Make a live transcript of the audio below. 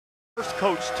First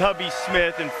coach Tubby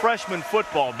Smith in freshman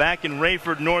football back in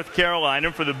Rayford, North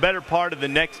Carolina for the better part of the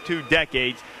next 2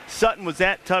 decades. Sutton was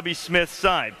at Tubby Smith's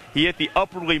side. He hit the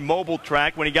upwardly mobile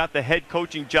track when he got the head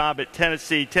coaching job at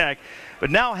Tennessee Tech. But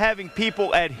now having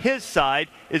people at his side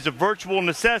is a virtual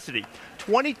necessity.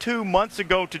 22 months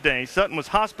ago today, Sutton was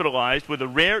hospitalized with a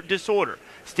rare disorder.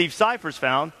 Steve Cyphers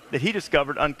found that he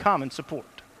discovered uncommon support.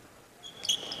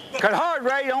 Cut hard,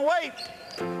 Ray, don't wait.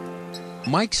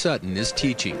 Mike Sutton is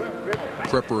teaching,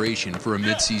 preparation for a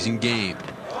midseason game.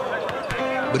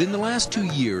 But in the last 2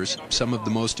 years, some of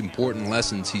the most important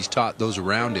lessons he's taught those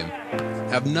around him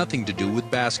have nothing to do with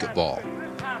basketball.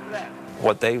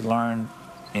 What they've learned,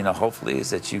 hopefully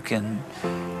is that you can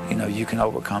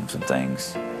overcome some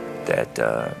things,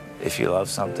 that if you love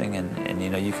something and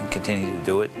you can continue to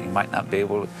do it, you might not be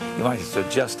able to, you might have to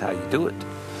adjust how you do it,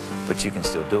 but you can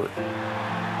still do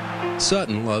it.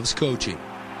 Sutton loves coaching.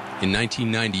 In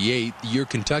 1998, the year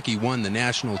Kentucky won the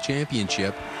national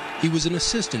championship, he was an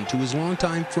assistant to his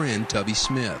longtime friend Tubby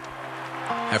Smith.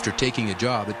 After taking a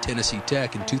job at Tennessee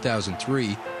Tech in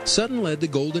 2003, Sutton led the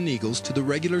Golden Eagles to the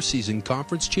regular season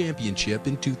conference championship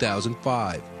in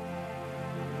 2005.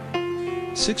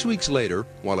 6 weeks later,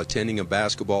 while attending a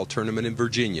basketball tournament in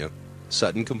Virginia,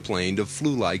 Sutton complained of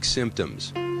flu-like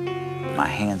symptoms. My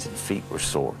hands and feet were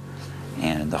sore,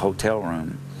 and in the hotel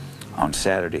room on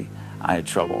Saturday, I had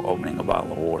trouble opening a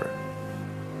bottle of water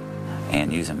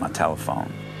and using my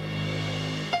telephone.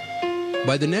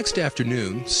 By the next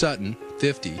afternoon, Sutton,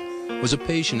 50, was a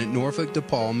patient at Norfolk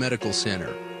DePaul Medical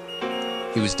Center.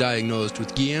 He was diagnosed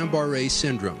with Guillain-Barre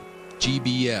Syndrome,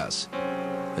 GBS.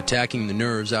 Attacking the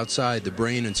nerves outside the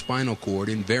brain and spinal cord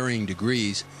in varying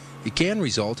degrees, it can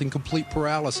result in complete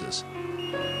paralysis.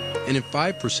 And in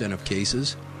 5% of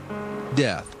cases,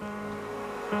 death.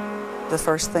 The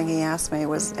first thing he asked me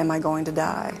was, am I going to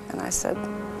die? And I said,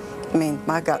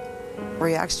 my gut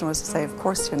reaction was to say, of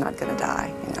course you're not going to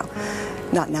die,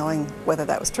 not knowing whether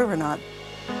that was true or not.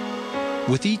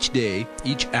 With each day,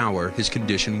 each hour, his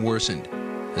condition worsened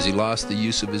as he lost the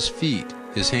use of his feet,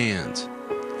 his hands,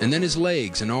 and then his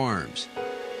legs and arms,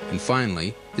 and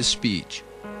finally, his speech.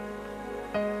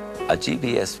 A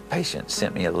GBS patient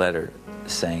sent me a letter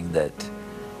saying that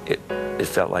it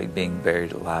felt like being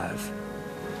buried alive.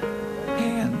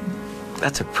 And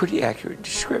that's a pretty accurate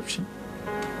description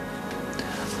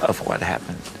of what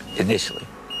happened initially.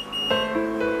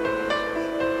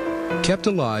 Kept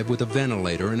alive with a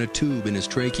ventilator and a tube in his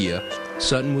trachea,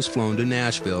 Sutton was flown to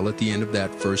Nashville at the end of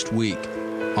that first week.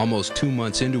 Almost 2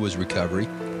 months into his recovery,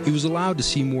 he was allowed to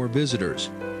see more visitors.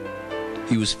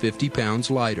 He was 50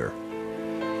 pounds lighter.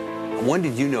 When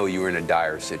did you know you were in a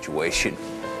dire situation?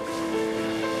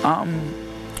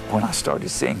 When I started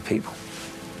seeing people.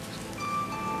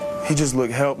 He just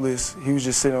looked helpless. He was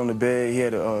just sitting on the bed. He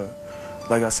had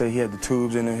like I said, he had the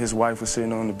tubes in him. His wife was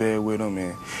sitting on the bed with him,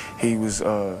 and he was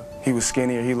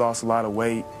skinnier. He lost a lot of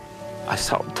weight. I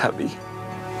saw Tubby.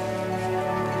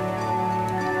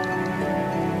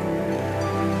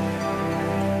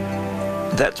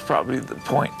 That's probably the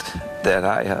point that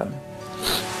I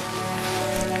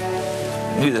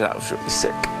knew that I was really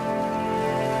sick.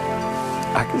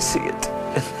 I could see it.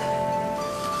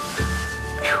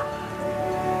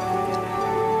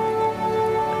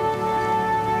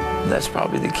 That's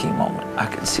probably the key moment. I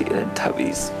could see it in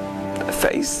Tubby's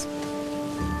face.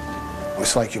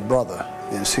 It's like your brother,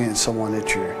 and seeing someone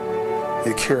that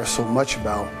you care so much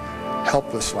about,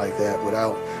 helpless like that,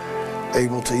 without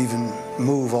able to even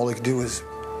move. All he could do was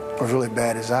really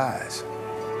bad his eyes.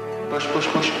 Push, push,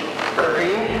 push.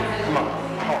 Come on,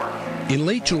 hard. In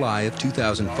late July of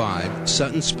 2005,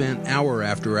 Sutton spent hour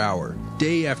after hour,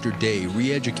 day after day,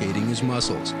 re-educating his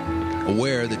muscles,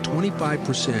 aware that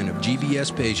 25% of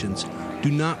GBS patients do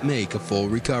not make a full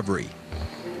recovery.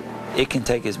 It can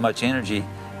take as much energy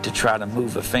to try to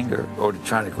move a finger or to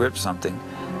try to grip something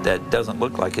that doesn't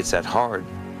look like it's that hard.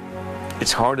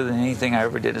 It's harder than anything I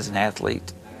ever did as an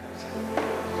athlete.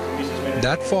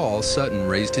 That fall, Sutton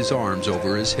raised his arms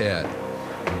over his head.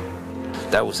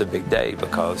 That was a big day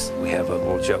because we have a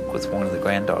little joke with one of the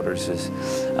granddaughters is,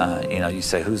 you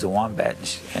say, who's a wombat?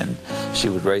 And she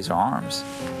would raise her arms.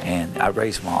 And I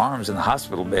raised my arms in the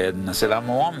hospital bed and I said, I'm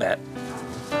a wombat.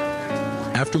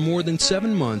 After more than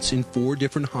 7 months in 4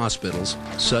 different hospitals,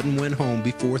 Sutton went home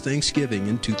before Thanksgiving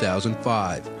in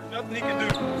 2005.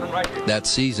 That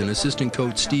season, assistant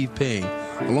coach Steve Payne,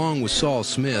 along with Saul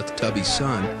Smith, Tubby's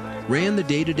son, ran the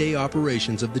day-to-day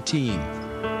operations of the team.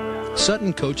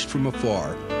 Sutton coached from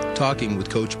afar, talking with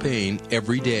Coach Payne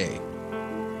every day.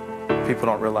 People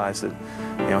don't realize that,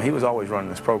 he was always running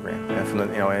this program. And from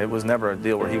the, it was never a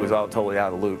deal where he was totally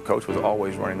out of the loop. Coach was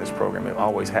always running this program. It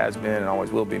always has been and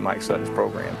always will be Mike Sutton's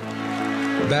program.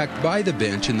 Back by the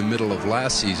bench in the middle of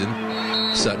last season,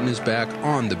 Sutton is back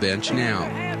on the bench now,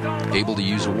 able to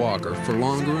use a walker for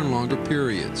longer and longer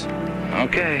periods.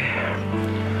 Okay.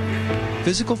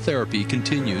 Physical therapy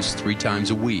continues 3 times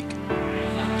a week.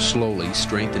 Slowly,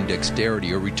 strength and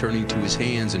dexterity are returning to his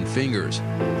hands and fingers,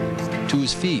 to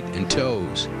his feet and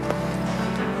toes.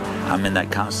 I'm in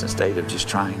that constant state of just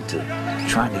trying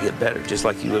to get better, just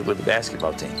like you would with the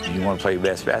basketball team. You want to play your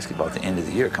best basketball at the end of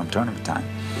the year, come tournament time.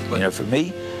 For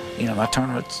me, my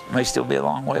tournaments may still be a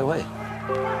long way away.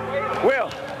 Will,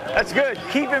 that's good.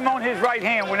 Keep him on his right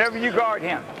hand whenever you guard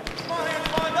him.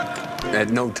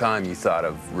 At no time you thought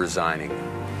of resigning?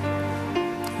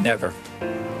 Never.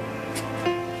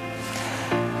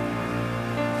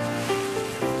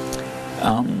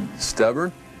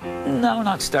 Stubborn? No,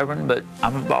 not stubborn, but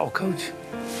I'm a ball coach.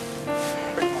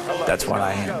 That's what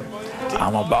I am.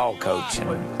 I'm a ball coach,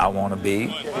 and I want to be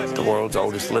the world's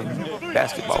oldest living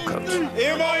basketball coach.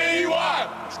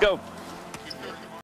 Let's go.